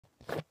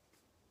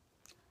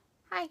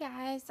Hi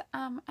guys,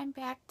 I'm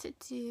back to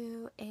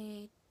do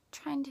a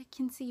trying to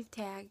conceive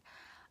tag.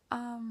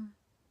 Um,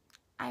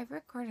 I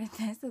recorded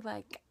this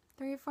like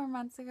 3 or 4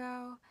 months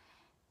ago,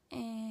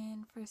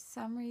 and for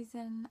some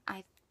reason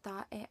I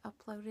thought it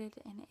uploaded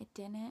and it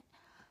didn't.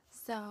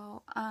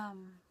 So,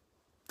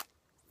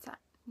 so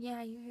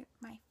yeah,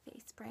 my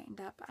face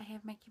brightened up. I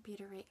have my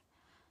computer right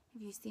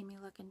if you see me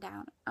looking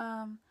down.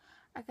 I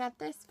got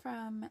this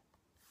from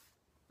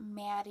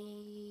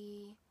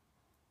Maddie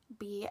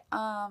B.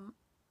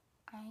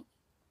 I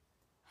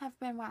have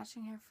been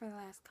watching her for the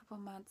last couple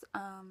months.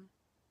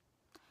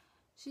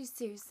 She's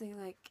seriously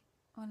like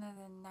one of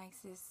the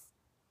nicest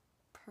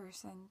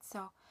persons.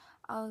 So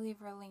I'll leave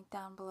her link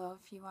down below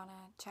if you want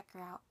to check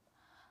her out.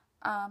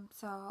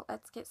 So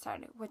let's get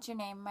started. What's your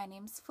name? My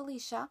name's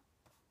Felicia.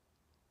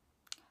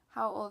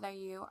 How old are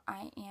you?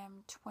 I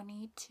am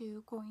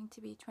 22, going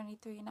to be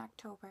 23 in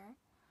October.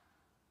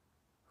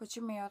 What's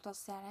your marital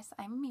status?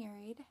 I'm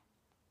married.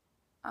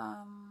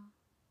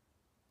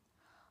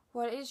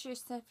 What is your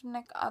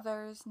significant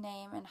other's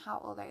name and how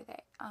old are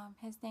they?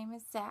 His name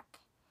is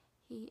Zach.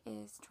 He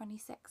is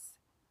 26.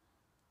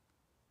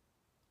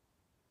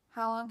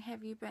 How long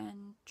have you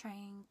been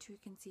trying to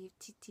conceive,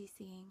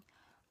 TTCing?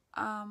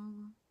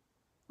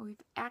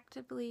 We've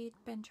actively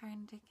been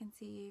trying to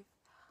conceive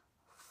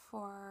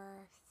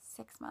for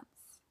 6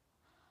 months.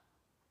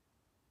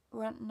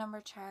 What number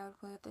child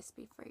will this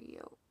be for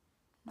you?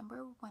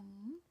 Number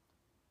 1.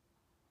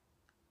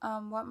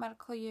 What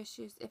medical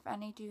issues, if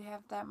any, do you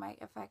have that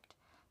might affect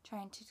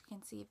trying to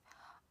conceive?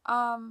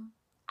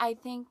 I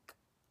think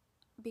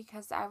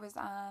because I was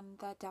on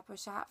the Depo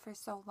shot for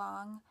so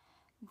long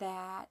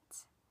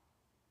that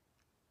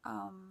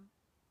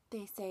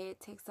they say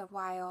it takes a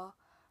while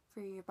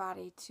for your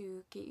body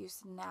to get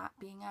used to not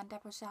being on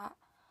Depo shot.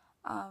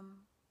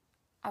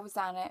 I was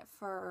on it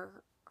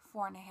for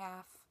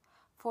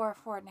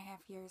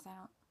 4.5 years. I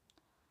don't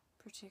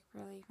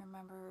particularly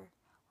remember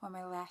when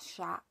my last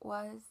shot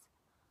was.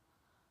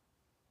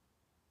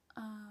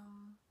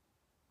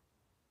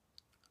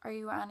 Are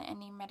you on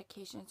any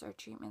medications or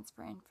treatments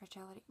for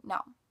infertility?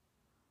 No.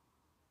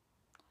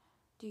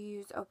 Do you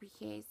use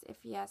OPKs?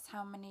 If yes,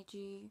 how many do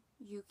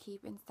you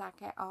keep in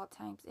stock at all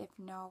times? If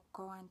no,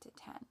 go on to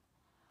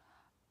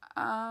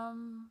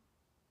 10.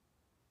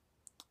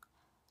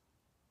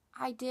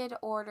 I did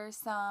order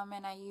some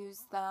and I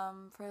used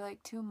them for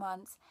like 2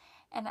 months,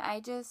 and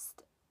I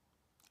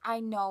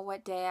know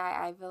what day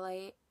I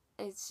ovulate.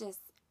 It's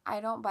just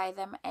I don't buy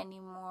them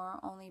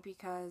anymore only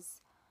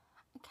because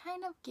I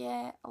kind of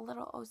get a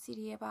little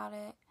OCD about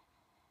it.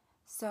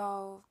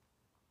 So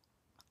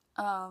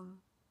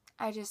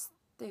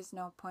there's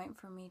no point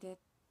for me to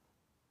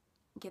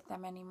get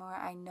them anymore.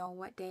 I know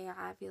what day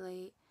I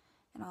ovulate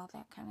and all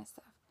that kind of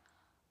stuff.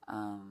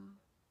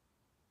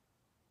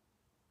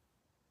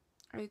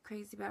 Are you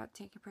crazy about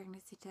taking a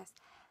pregnancy test?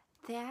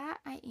 That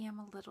I am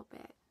a little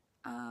bit.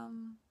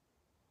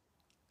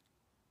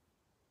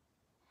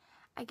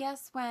 I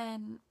guess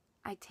when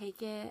I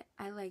take it,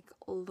 I like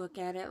look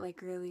at it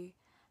like really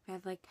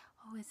bad, like,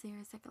 oh, is there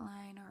a second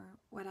line or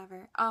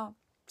whatever? Oh,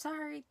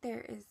 sorry,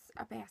 there is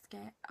a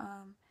basket.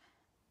 I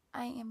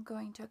am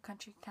going to a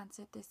country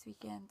concert this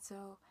weekend, so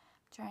I'm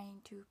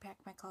trying to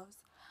pack my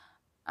clothes.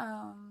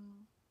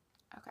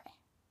 Okay.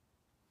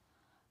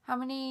 How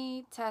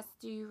many tests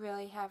do you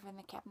really have in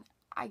the cabinet?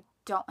 I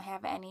don't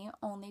have any,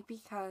 only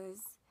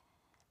because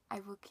I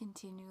will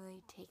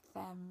continually take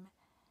them.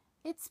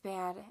 It's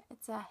bad.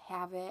 It's a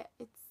habit.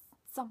 It's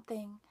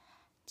something.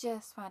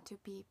 Just want to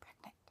be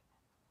pregnant.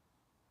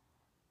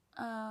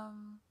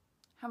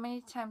 How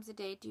many times a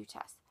day do you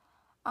test?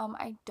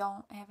 I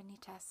don't have any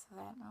tests, so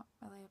that don't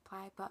really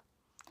apply, but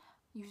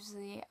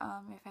usually,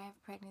 if I have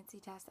a pregnancy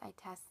test, I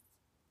test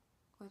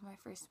with my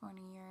first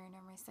morning urine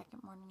or my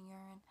second morning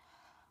urine.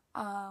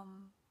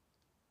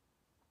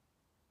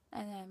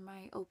 And then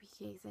my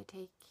OPKs I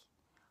take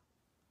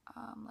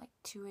like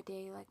 2 a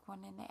day, like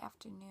 1 in the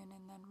afternoon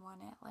and then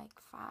 1 at like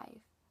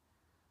 5.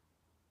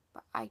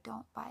 But I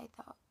don't buy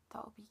the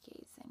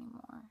OPKs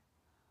anymore.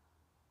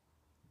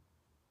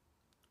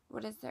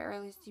 What is the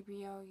earliest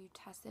DBO you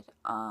tested?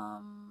 I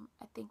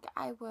think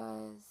I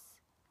was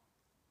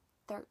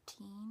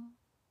 13.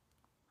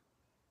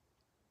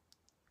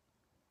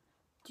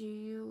 Do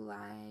you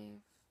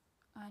live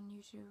on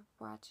YouTube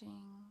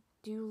watching?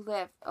 Do you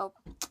live? Oh,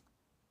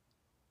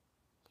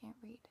 can't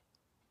read.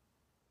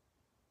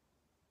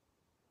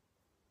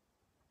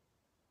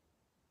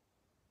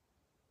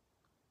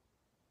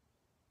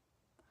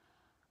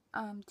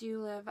 Do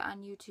you live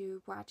on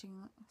YouTube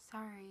watching?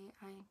 Sorry,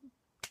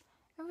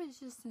 it was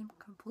just in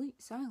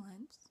complete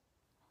silence.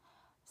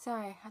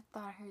 Sorry, I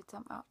thought I heard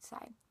something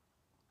outside.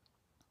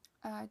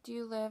 Do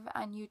you live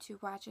on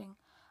YouTube watching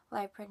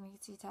live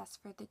pregnancy tests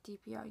for the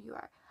DPO you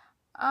are?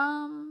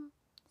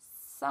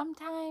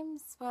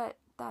 Sometimes, but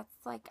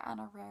that's like on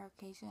a rare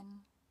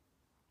occasion.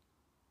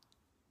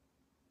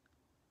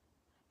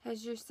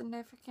 Has your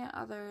significant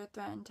other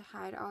threatened to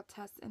hide all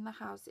tests in the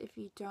house if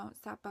you don't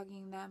stop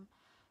bugging them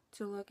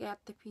to look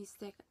at the pee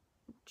stick,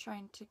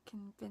 trying to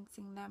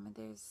convincing them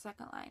there's a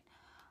second line?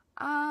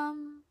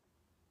 Um,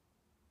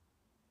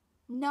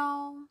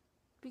 no,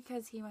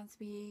 because he wants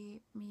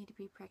me to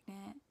be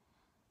pregnant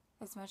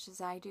as much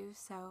as I do.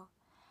 So,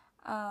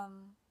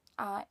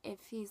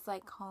 if he's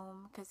like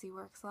home because he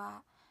works a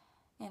lot,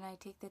 and I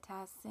take the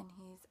tests and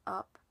he's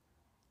up,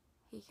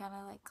 he kind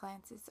of like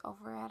glances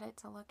over at it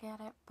to look at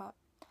it. But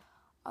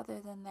other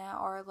than that,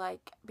 or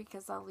like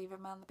because I'll leave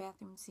him on the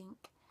bathroom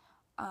sink,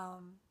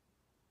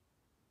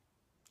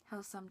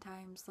 he'll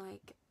sometimes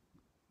like,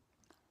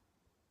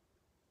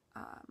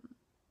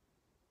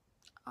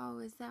 oh,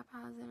 is that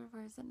positive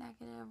or is it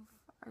negative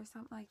or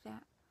something like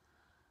that.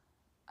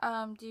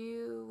 Do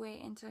you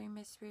wait until you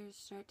miss periods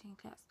to start taking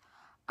tests?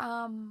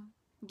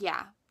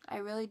 Yeah, I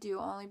really do,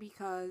 only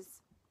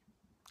because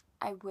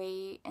I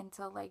wait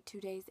until like 2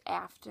 days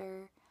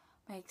after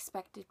my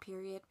expected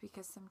period,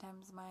 because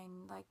sometimes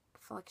mine like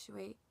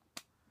fluctuate.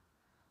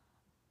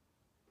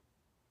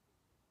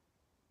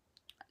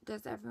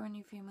 Does everyone in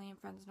your family and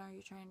friends know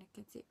you're trying to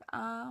conceive?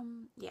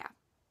 Yeah.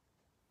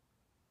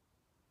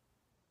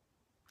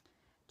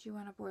 Do you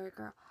want a boy or a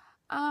girl?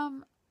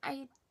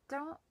 I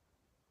don't,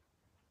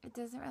 it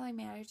doesn't really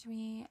matter to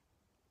me.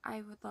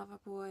 I would love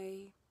a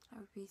boy. I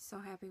would be so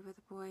happy with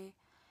a boy.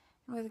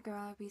 And with a girl,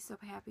 I'd be so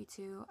happy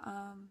too.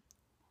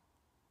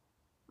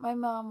 My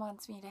mom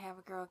wants me to have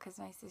a girl because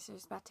my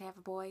sister's about to have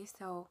a boy,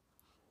 so,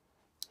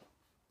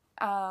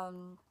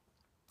 and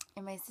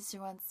my sister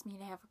wants me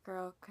to have a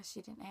girl because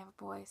she didn't have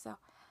a boy, so,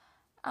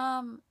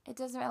 it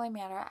doesn't really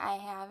matter. I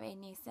have a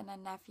niece and a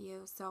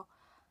nephew, so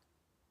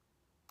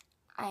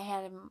I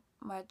had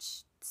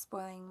much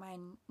spoiling my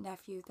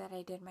nephew that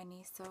I did my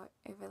niece, so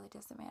it really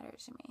doesn't matter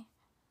to me.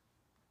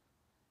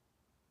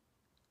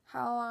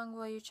 How long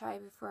will you try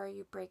before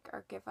you break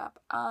or give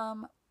up?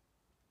 I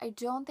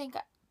don't think,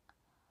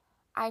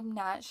 I'm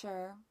not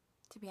sure,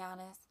 to be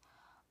honest.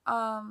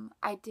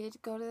 I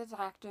did go to the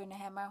doctor and I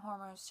had my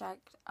hormones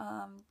checked.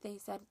 They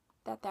said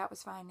that that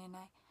was fine, and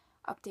I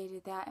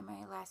updated that in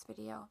my last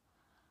video.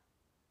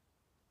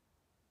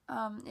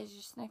 Is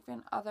your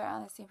significant other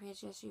on the same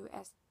page as you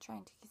as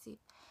trying to conceive?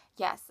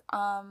 Yes.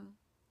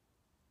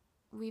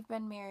 We've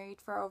been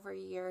married for over a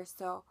year,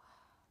 so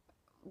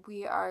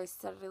we are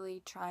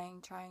steadily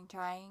trying.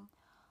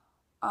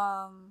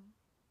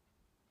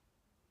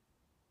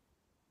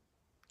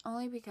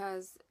 Only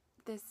because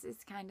this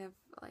is kind of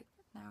like,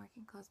 now I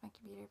can close my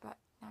computer, but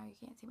now you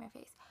can't see my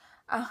face.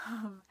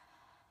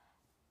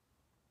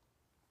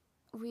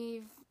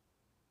 We've,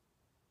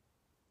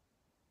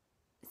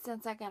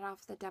 since I got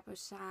off the Depo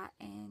shot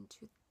in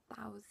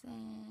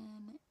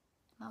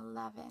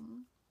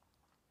 2011,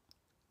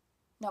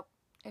 nope,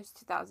 it was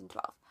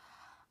 2012.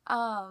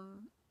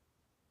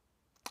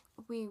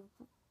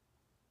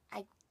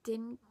 I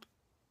didn't,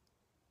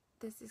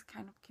 this is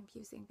kind of a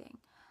confusing thing.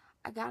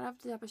 I got off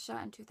the Depo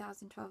shot in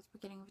 2012,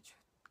 beginning of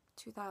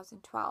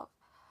 2012.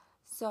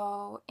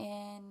 So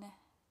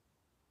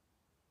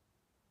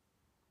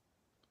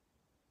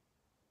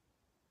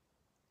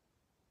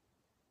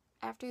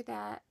after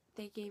that,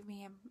 they gave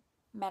me a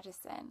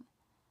medicine,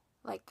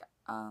 like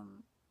a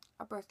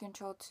birth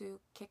control to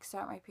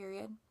kickstart my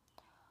period.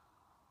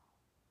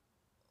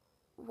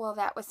 Well,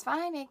 that was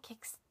fine. It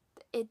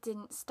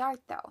didn't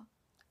start though.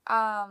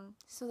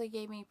 So they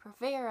gave me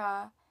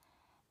Provera,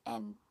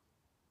 and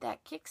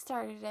that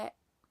kickstarted it,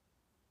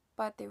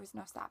 but there was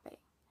no stopping.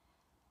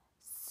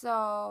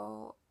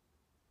 So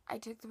I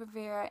took the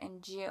Provera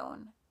in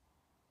June.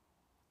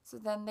 So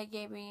then they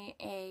gave me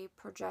a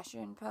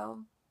progesterone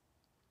pill.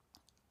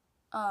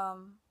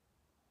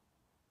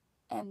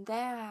 And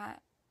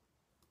that,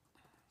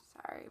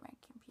 sorry, my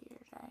computer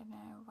died and I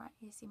want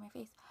you to see my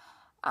face.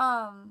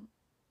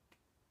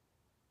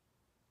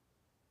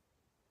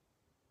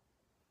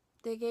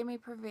 They gave me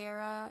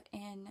Provera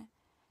in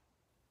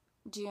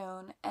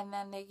June, and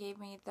then they gave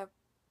me the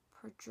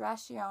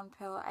progesterone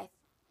pill, I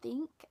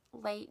think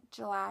late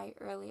July,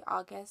 early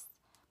August.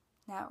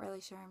 Not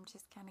really sure, I'm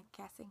just kind of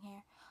guessing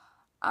here.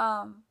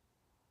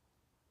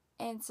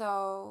 And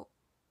so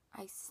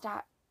I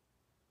stopped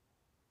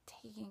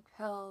taking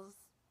pills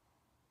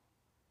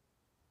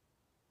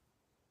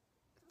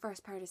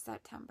first part of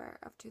September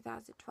of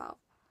 2012.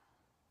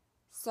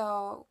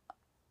 So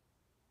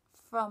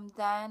from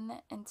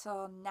then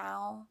until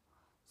now,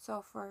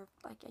 so for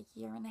like a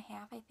year and a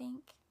half, I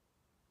think,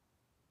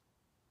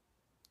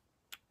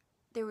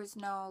 there was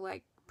no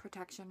like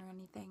protection or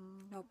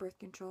anything, no birth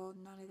control,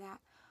 none of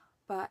that.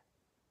 But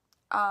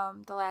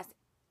the last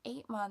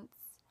 8 months,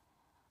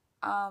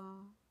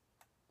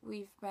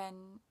 we've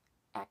been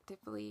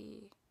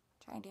actively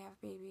trying to have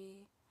a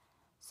baby.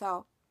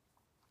 So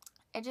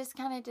I just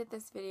kind of did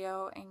this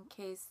video in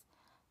case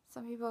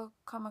some people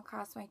come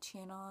across my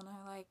channel and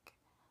are like,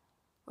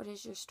 what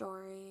is your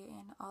story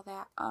and all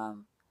that.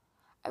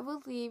 I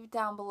will leave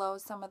down below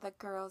some of the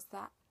girls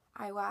that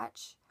I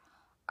watch.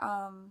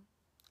 I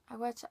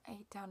watch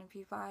 8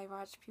 People. I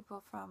watch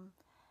people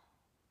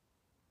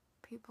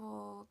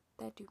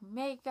that do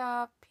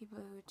makeup, people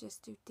who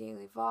just do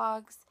daily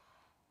vlogs,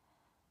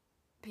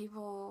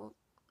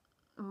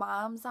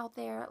 moms out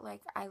there.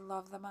 Like, I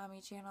love the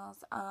mommy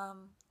channels.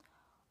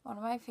 one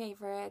of my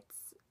favorites.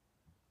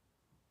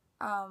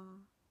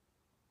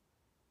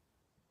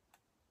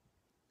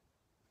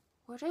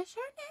 What is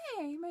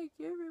her name? I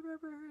can't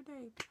remember her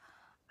name.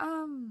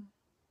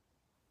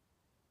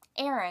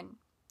 Erin.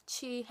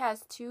 She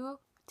has two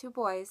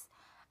boys.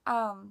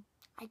 I'm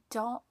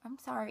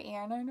sorry,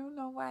 Erin. I don't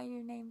know why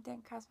your name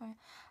didn't cross my.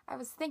 I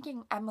was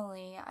thinking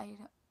Emily.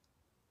 I'm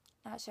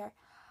not sure,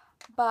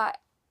 but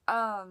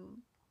sorry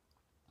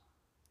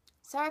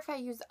if I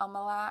use a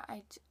lot.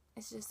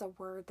 It's just a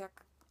word that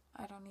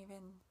I don't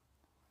even.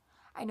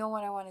 I know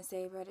what I want to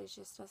say, but it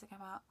just doesn't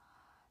come out.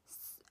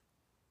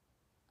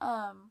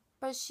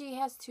 But she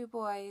has two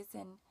boys,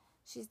 and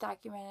she's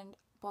documented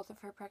both of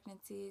her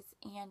pregnancies,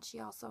 and she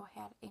also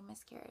had a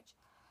miscarriage.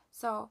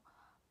 So,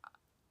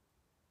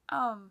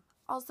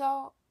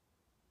 also,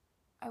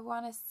 I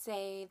want to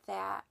say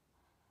that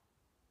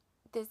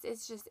this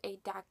is just a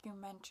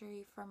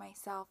documentary for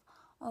myself,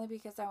 only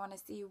because I want to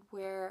see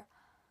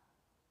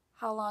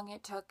how long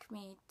it took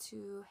me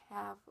to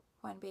have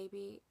one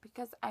baby,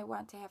 because I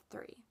want to have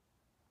three.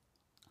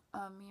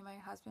 Me and my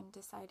husband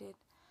decided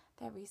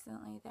that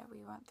recently that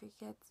we want 3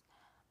 kids.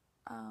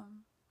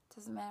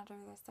 Doesn't matter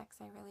the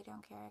sex, I really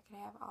don't care. I could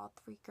have all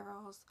 3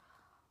 girls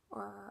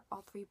or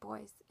all 3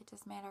 boys. It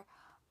doesn't matter.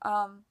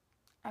 I'm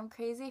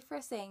crazy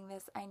for saying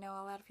this. I know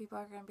a lot of people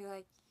are going to be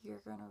like, you're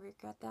going to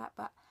regret that,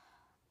 but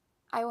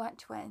I want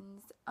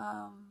twins.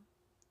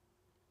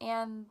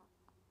 And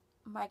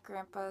my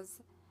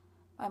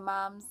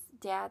mom's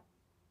dad,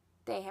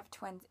 they have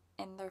twins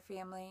in their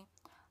family.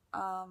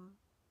 My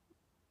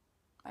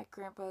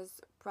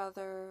grandpa's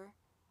brother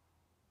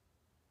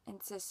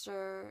and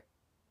sister,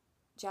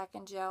 Jack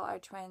and Jill, are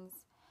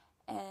twins,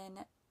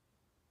 and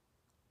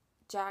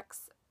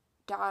Jack's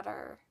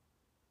daughter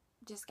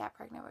just got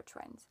pregnant with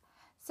twins.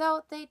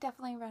 So they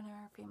definitely run in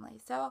our family.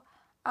 So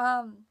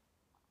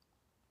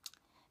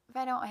if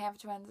I don't have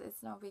twins,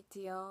 it's no big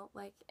deal.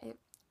 Like it's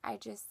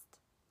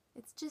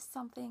just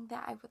something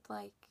that I would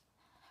like.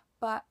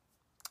 But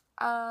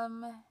I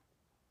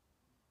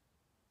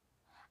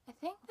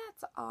think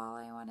that's all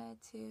I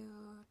wanted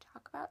to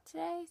talk about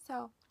today.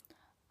 So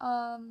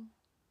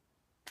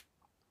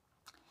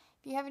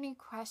if you have any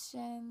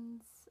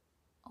questions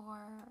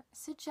or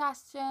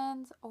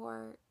suggestions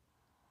or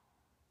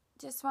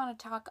just want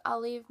to talk, I'll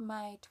leave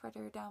my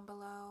Twitter down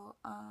below,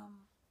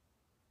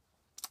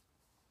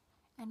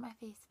 and my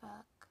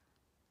Facebook.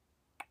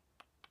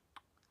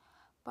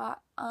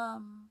 But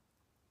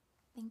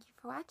thank you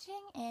for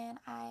watching, and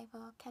I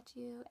will catch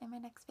you in my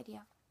next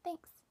video.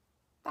 Thanks.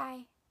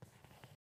 Bye.